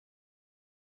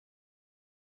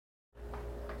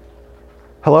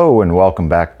Hello and welcome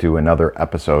back to another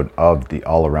episode of the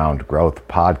All Around Growth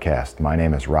Podcast. My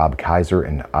name is Rob Kaiser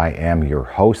and I am your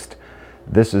host.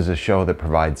 This is a show that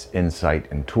provides insight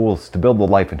and tools to build the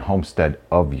life and homestead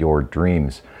of your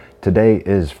dreams. Today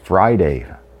is Friday,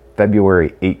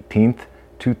 February 18th,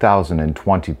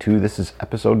 2022. This is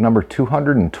episode number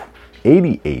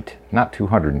 288, not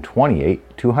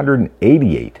 228,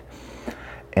 288.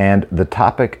 And the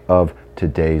topic of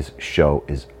today's show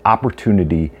is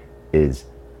opportunity is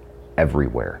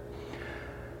everywhere.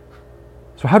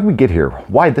 So how did we get here?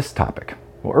 Why this topic?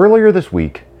 Well, earlier this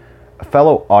week, a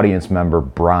fellow audience member,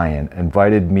 Brian,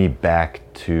 invited me back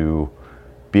to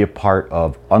be a part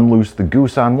of Unloose the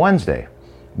Goose on Wednesday.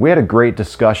 We had a great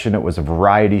discussion. It was a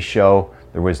variety show.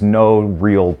 There was no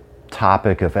real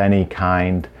topic of any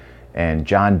kind. And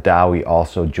John Dowie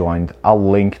also joined.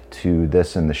 I'll link to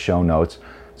this in the show notes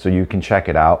so you can check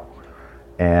it out.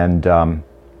 And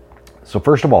so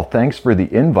first of all, thanks for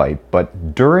the invite,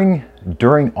 but during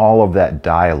all of that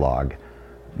dialogue,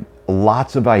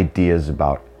 lots of ideas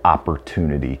about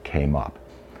opportunity came up.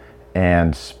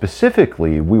 And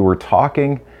specifically, we were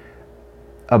talking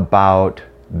about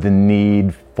the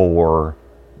need for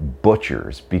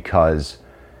butchers because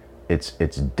it's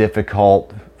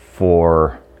difficult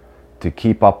to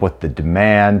keep up with the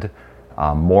demand,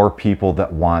 more people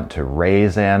that want to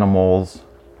raise animals,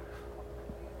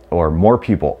 or more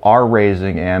people are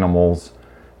raising animals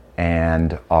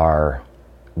and are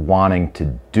wanting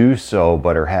to do so,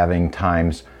 but are having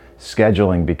times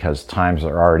scheduling because times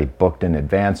are already booked in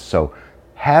advance. So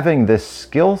having this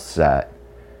skill set,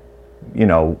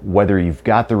 whether you've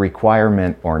got the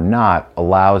requirement or not,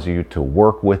 allows you to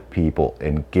work with people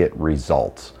and get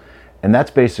results. And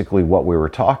that's basically what we were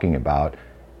talking about.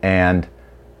 And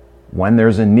when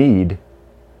there's a need,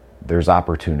 there's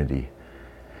opportunity.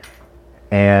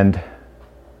 And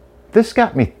this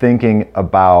got me thinking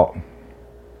about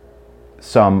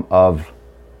some of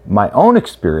my own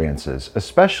experiences,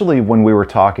 especially when we were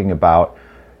talking about,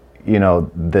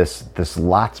 this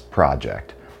LOTS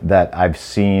project that I've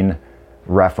seen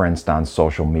referenced on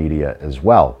social media as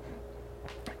well.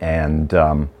 And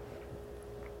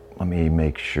let me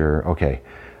make sure. Okay,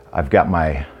 I've got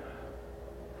my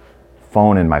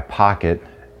phone in my pocket.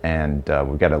 And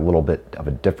we've got a little bit of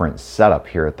a different setup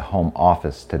here at the home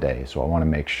office today. So I want to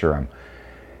make sure I'm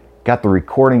got the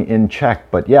recording in check.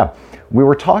 But yeah, we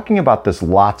were talking about this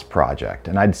LOTS project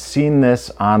and I'd seen this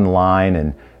online,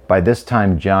 and by this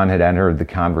time John had entered the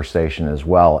conversation as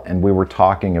well. And we were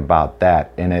talking about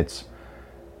that, and it's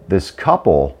this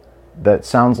couple that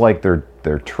sounds like they're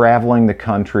traveling the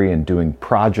country and doing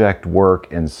project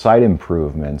work and site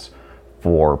improvements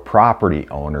for property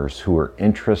owners who are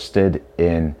interested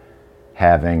in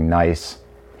having nice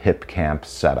hip camp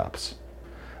setups.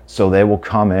 So they will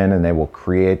come in and they will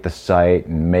create the site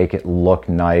and make it look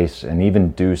nice and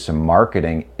even do some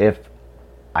marketing if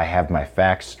I have my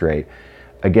facts straight.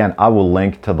 Again, I will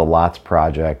link to the LOTS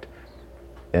project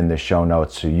in the show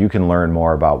notes so you can learn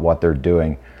more about what they're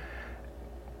doing.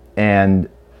 And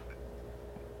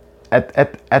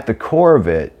at the core of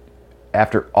it,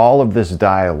 after all of this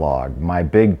dialogue, my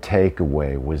big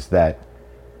takeaway was that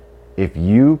if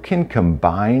you can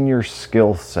combine your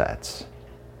skill sets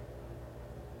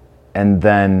and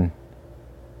then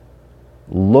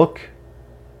look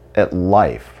at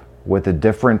life with a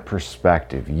different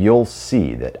perspective, you'll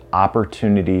see that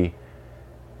opportunity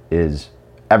is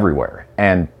everywhere.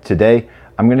 And today,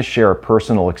 I'm going to share a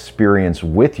personal experience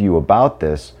with you about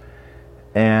this.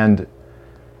 And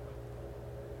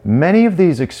many of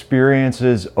these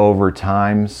experiences over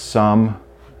time, some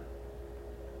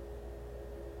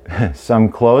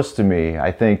close to me,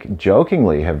 I think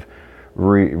jokingly have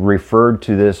referred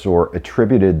to this or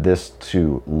attributed this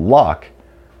to luck.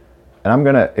 And I'm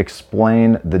going to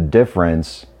explain the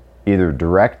difference either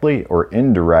directly or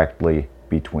indirectly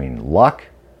between luck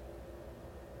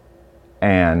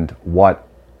and what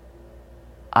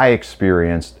I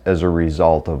experienced as a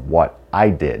result of what I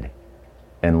did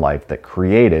in life that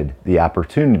created the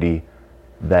opportunity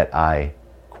that I,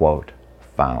 quote,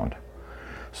 found.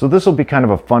 So this will be kind of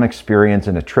a fun experience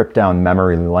and a trip down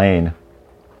memory lane.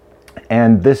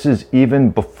 And this is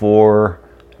even before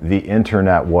the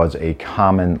internet was a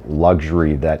common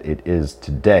luxury that it is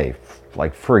today.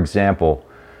 Like, for example,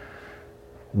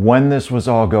 when this was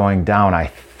all going down, I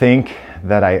think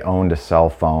that I owned a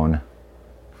cell phone,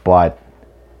 but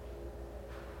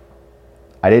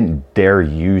I didn't dare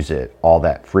use it all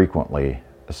that frequently,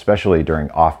 especially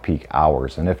during off-peak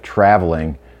hours. And if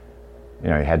traveling, you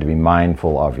had to be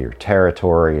mindful of your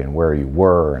territory and where you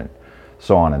were and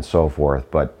so on and so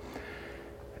forth. But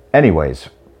anyways,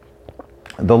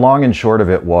 the long and short of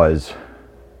it was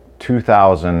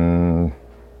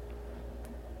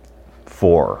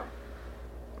 2004,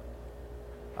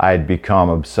 I had become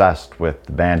obsessed with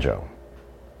the banjo.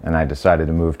 And I decided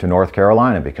to move to North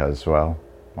Carolina because, well,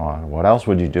 what else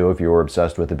would you do if you were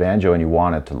obsessed with the banjo and you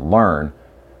wanted to learn?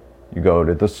 You go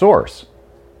to the source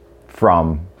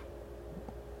from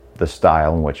the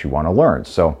style in which you want to learn.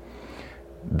 So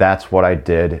that's what I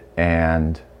did,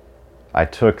 and I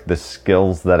took the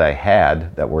skills that I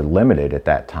had that were limited at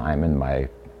that time in my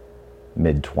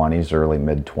mid-20s, early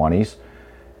mid-20s,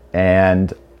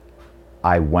 and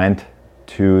I went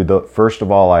to first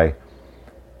of all, I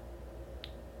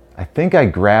think I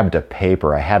grabbed a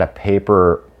paper. I had a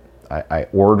paper, I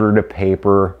ordered a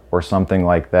paper or something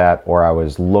like that, or I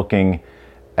was looking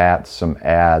at some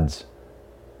ads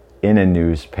in a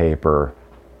newspaper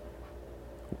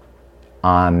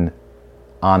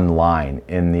online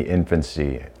in the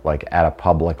infancy, like at a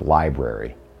public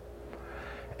library.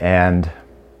 And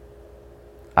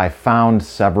I found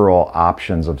several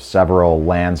options of several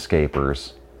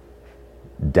landscapers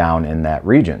down in that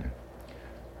region.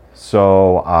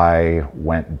 So I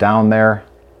went down there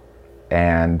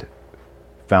and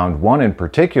found one in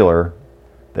particular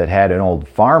that had an old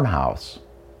farmhouse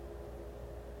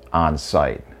on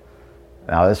site.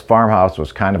 Now this farmhouse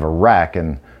was kind of a wreck,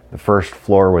 and the first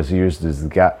floor was used as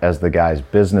the guy's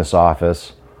business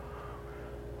office,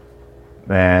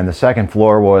 and the second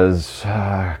floor was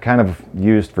kind of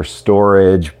used for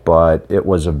storage, but it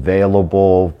was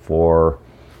available to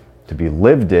be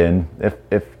lived in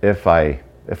if I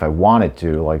wanted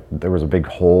to. Like, there was a big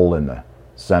hole in the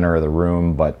center of the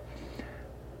room, but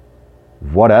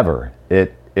whatever.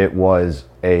 It was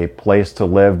a place to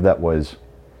live that was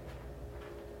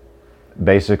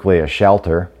basically a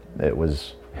shelter. It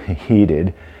was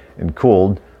heated and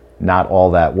cooled, not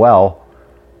all that well,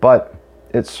 but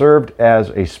it served as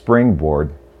a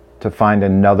springboard to find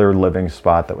another living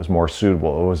spot that was more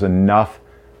suitable. It was enough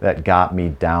that got me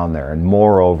down there, and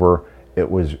moreover, it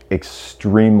was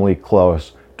extremely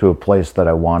close to a place that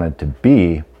I wanted to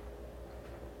be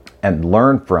and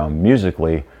learn from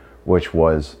musically, which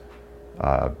was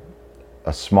a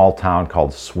small town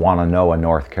called Swannanoa,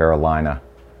 North Carolina,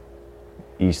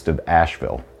 east of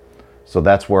Asheville. So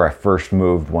that's where I first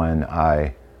moved when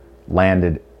I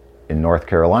landed in North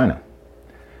Carolina.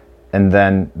 And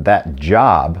then that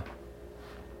job,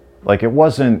 like, it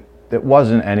was a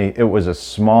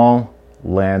small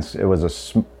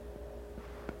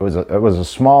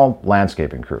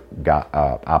landscaping crew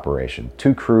operation.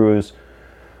 2 crews,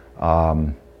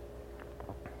 owner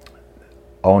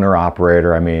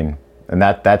operator. I mean, and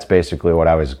that's basically what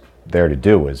I was there to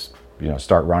do, was,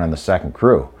 start running the second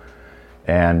crew.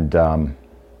 And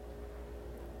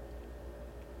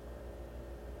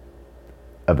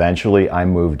eventually I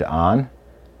moved on,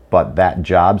 but that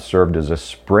job served as a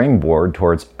springboard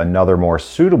towards another more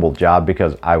suitable job,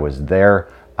 because I was there,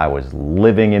 I was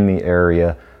living in the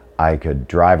area, I could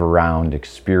drive around,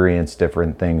 experience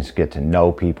different things, get to know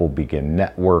people, begin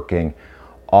networking,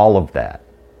 all of that,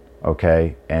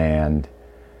 okay? And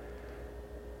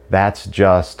that's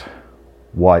just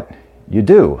what you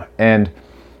do. And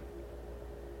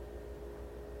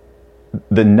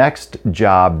the next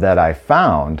job that I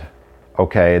found,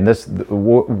 okay, and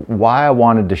why I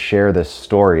wanted to share this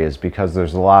story is because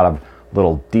there's a lot of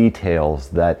little details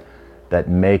that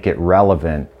make it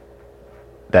relevant,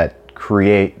 that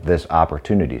create this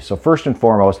opportunity. So first and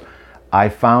foremost, I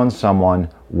found someone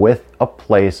with a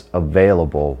place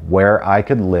available where I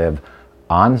could live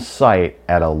on site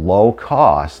at a low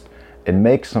cost and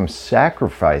make some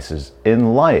sacrifices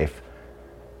in life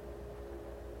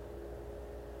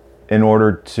in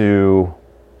order to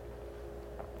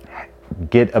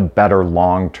get a better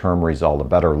long-term result, a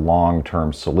better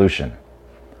long-term solution.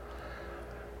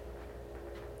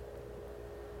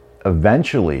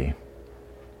 Eventually,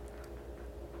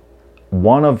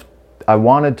 I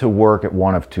wanted to work at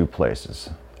one of 2 places.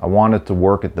 I wanted to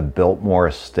work at the Biltmore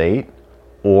Estate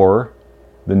or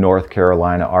the North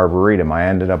Carolina Arboretum. I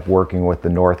ended up working with the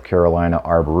North Carolina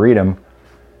Arboretum,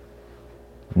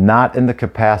 not in the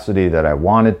capacity that I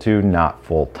wanted to, not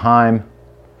full time,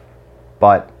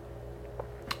 but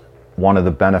one of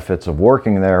the benefits of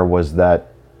working there was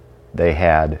that they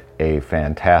had a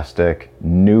fantastic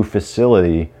new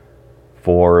facility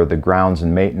for the grounds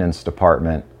and maintenance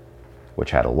department,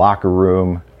 which had a locker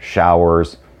room,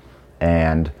 showers,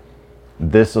 and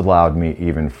this allowed me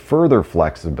even further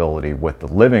flexibility with the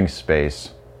living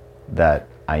space that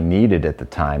I needed at the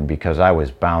time, because I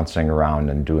was bouncing around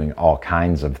and doing all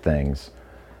kinds of things,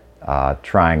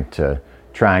 trying to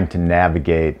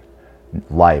navigate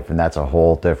life, and that's a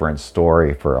whole different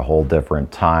story for a whole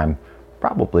different time.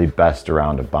 probably best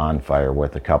around a bonfire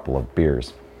with a couple of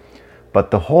beers.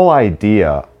 But the whole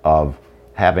idea of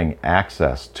having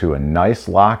access to a nice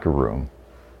locker room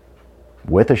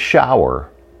with a shower,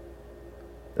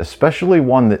 especially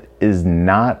one that is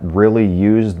not really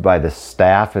used by the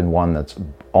staff and one that's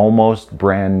almost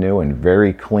brand new and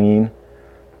very clean,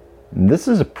 this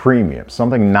is a premium,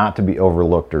 something not to be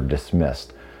overlooked or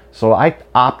dismissed. So I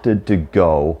opted to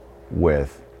go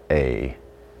with a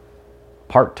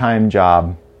part-time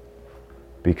job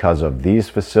because of these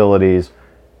facilities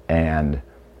and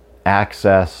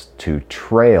access to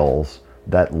trails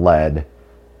that led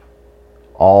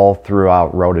all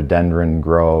throughout rhododendron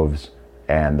groves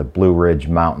and the Blue Ridge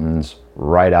Mountains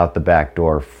right out the back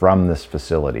door from this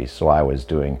facility. So I was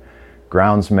doing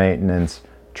grounds maintenance,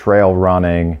 trail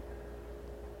running,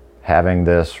 having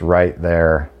this right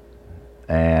there,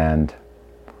 and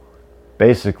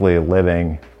basically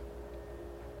living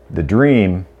the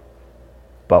dream,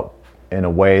 but in a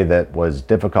way that was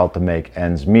difficult to make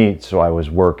ends meet. So I was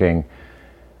working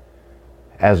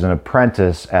as an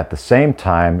apprentice at the same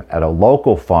time at a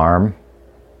local farm,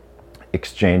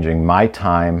 exchanging my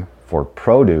time for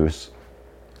produce,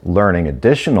 learning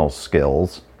additional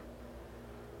skills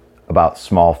about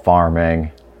small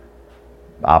farming,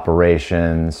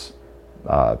 operations,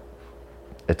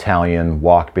 Italian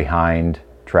walk behind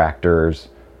tractors,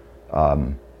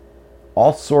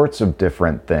 all sorts of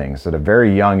different things at a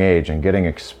very young age, and getting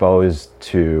exposed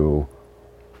to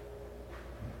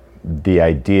the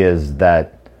ideas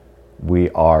that we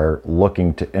are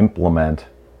looking to implement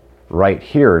right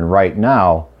here and right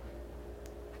now,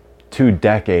 2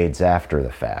 decades after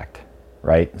the fact,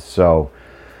 right? So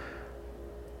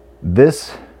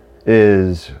this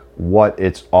is what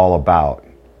it's all about.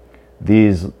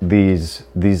 These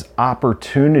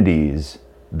opportunities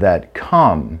that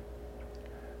come,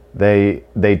 they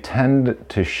tend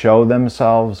to show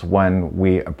themselves when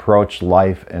we approach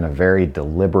life in a very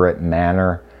deliberate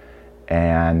manner,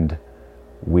 and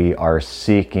we are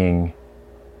seeking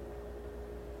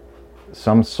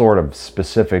some sort of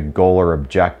specific goal or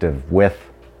objective with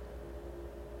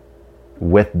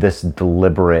this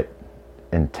deliberate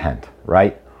intent,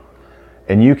 right?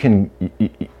 And you can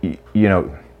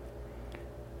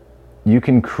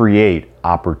create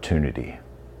opportunity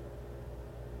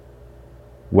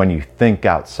when you think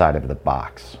outside of the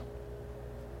box.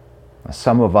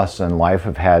 Some of us in life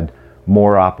have had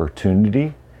more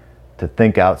opportunity to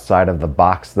think outside of the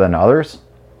box than others.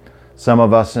 Some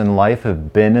of us in life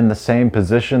have been in the same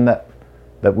position that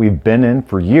we've been in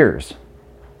for years.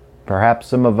 Perhaps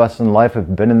some of us in life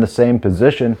have been in the same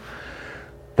position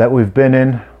that we've been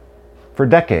in for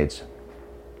decades.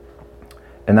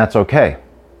 And that's okay.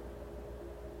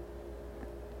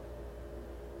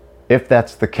 If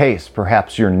that's the case,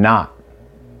 perhaps you're not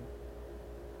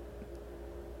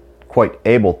quite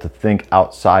able to think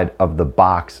outside of the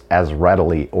box as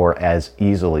readily or as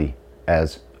easily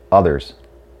as others,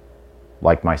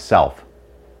 like myself.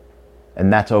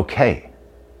 And that's okay.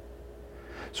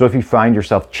 So if you find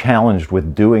yourself challenged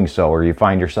with doing so, or you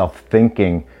find yourself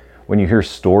thinking when you hear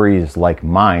stories like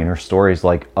mine or stories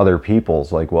like other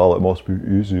people's, like, well, it must be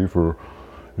easy for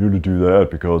you to do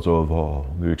that because of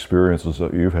the experiences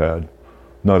that you've had.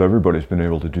 Not everybody's been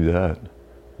able to do that.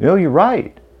 You're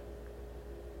right.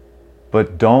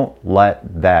 But don't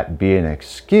let that be an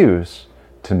excuse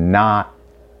to not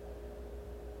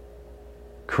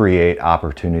create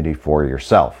opportunity for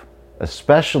yourself,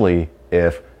 especially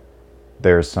if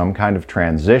there's some kind of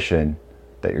transition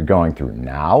that you're going through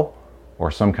now,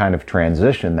 or some kind of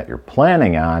transition that you're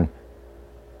planning on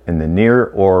in the near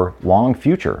or long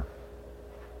future.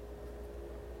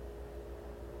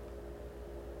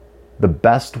 The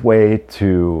best way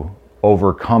to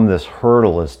overcome this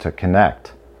hurdle is to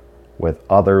connect with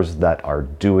others that are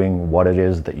doing what it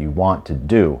is that you want to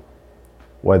do,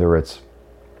 whether it's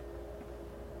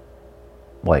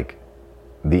like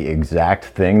the exact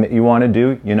thing that you want to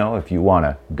do. If you want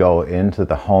to go into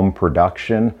the home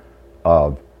production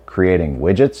of creating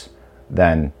widgets,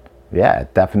 then yeah,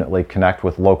 definitely connect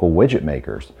with local widget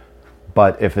makers.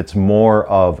 But if it's more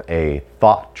of a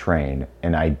thought train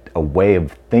and a way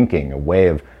of thinking, a way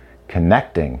of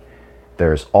connecting,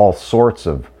 there's all sorts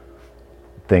of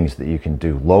things that you can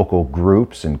do. Local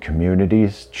groups and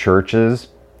communities, churches,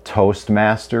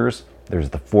 Toastmasters. There's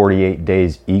the 48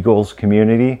 Days Eagles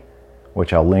community,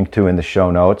 which I'll link to in the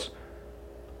show notes.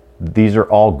 These are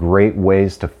all great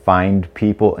ways to find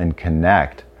people and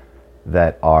connect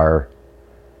that are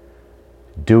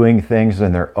doing things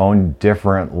in their own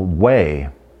different way,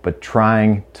 but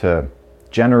trying to,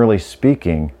 generally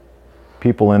speaking,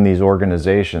 people in these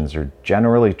organizations are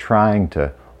generally trying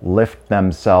to lift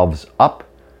themselves up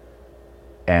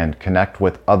and connect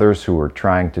with others who are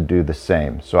trying to do the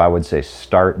same. So I would say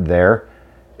start there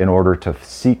in order to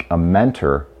seek a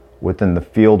mentor within the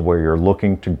field where you're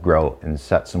looking to grow and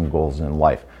set some goals in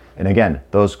life. And again,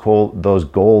 those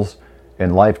goals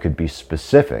in life could be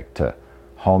specific to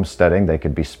homesteading, they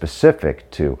could be specific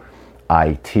to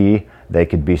IT, they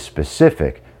could be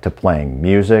specific to playing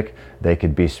music, they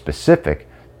could be specific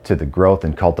to the growth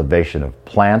and cultivation of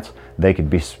plants, they could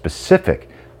be specific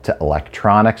to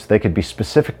electronics, they could be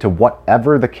specific to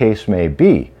whatever the case may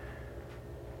be.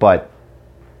 But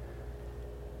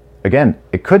again,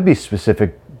 it could be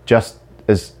specific just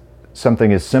as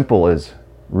something as simple as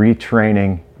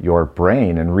retraining your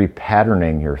brain and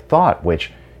repatterning your thought,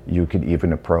 which you could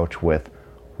even approach with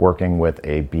working with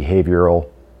a behavioral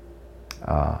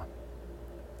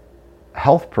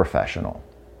health professional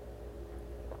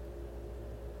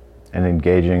and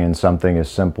engaging in something as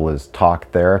simple as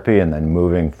talk therapy and then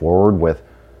moving forward with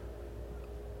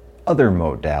other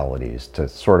modalities to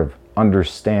sort of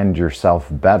understand yourself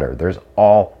better. There's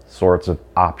all sorts of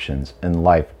options in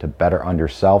life to better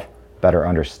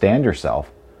understand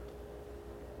yourself,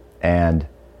 and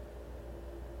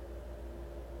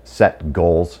set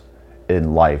goals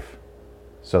in life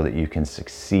so that you can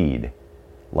succeed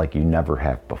like you never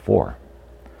have before.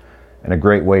 And a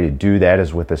great way to do that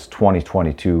is with this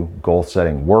 2022 goal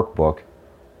setting workbook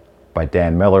by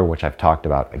Dan Miller, which I've talked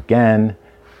about again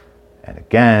and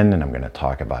again, and I'm going to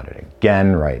talk about it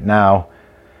again right now.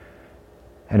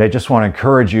 And I just want to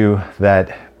encourage you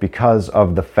that because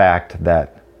of the fact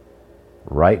that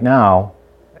right now,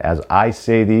 as I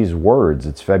say these words,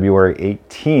 it's February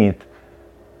 18th,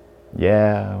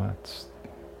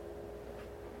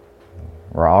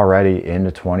 we're already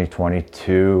into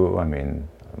 2022. I mean,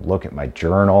 look at my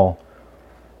journal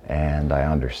and I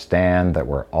understand that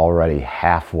we're already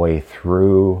halfway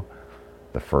through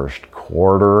the first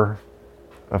quarter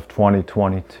of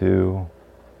 2022.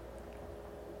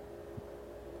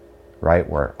 Right?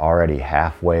 We're already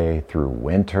halfway through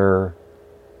winter.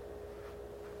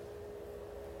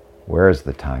 Where is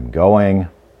the time going?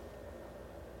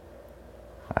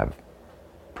 I've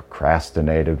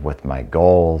procrastinated with my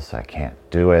goals. I can't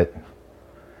do it.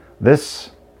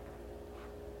 This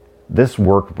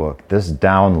workbook, this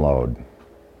download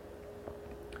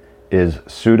is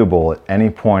suitable at any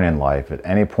point in life, at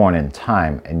any point in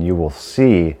time, and you will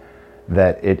see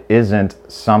that it isn't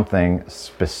something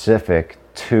specific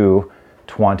to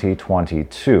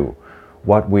 2022.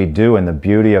 What we do, and the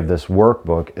beauty of this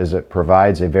workbook, is it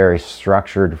provides a very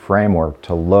structured framework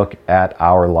to look at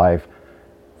our life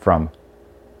from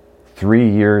 3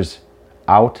 years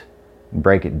out,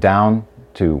 break it down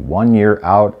to 1 year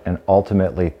out, and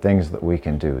ultimately things that we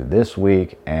can do this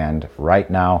week and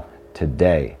right now,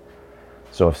 today.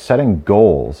 So if setting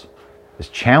goals is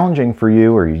challenging for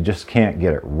you, or you just can't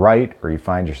get it right, or you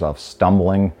find yourself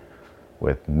stumbling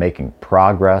with making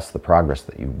progress, the progress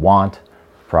that you want,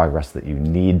 progress that you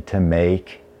need to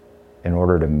make in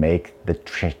order to make the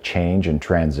change and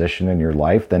transition in your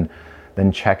life, then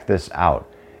check this out.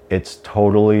 It's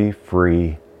totally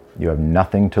free. You have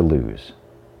nothing to lose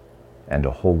and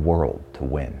a whole world to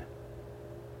win.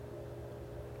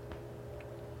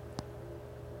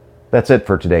 That's it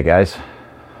for today, guys.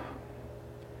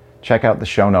 Check out the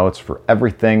show notes for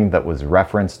everything that was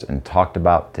referenced and talked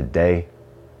about today,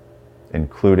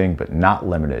 including but not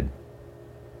limited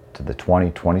to the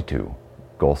 2022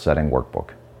 Goal Setting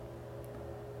Workbook.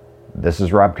 This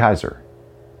is Rob Kaiser,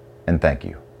 and thank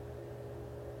you.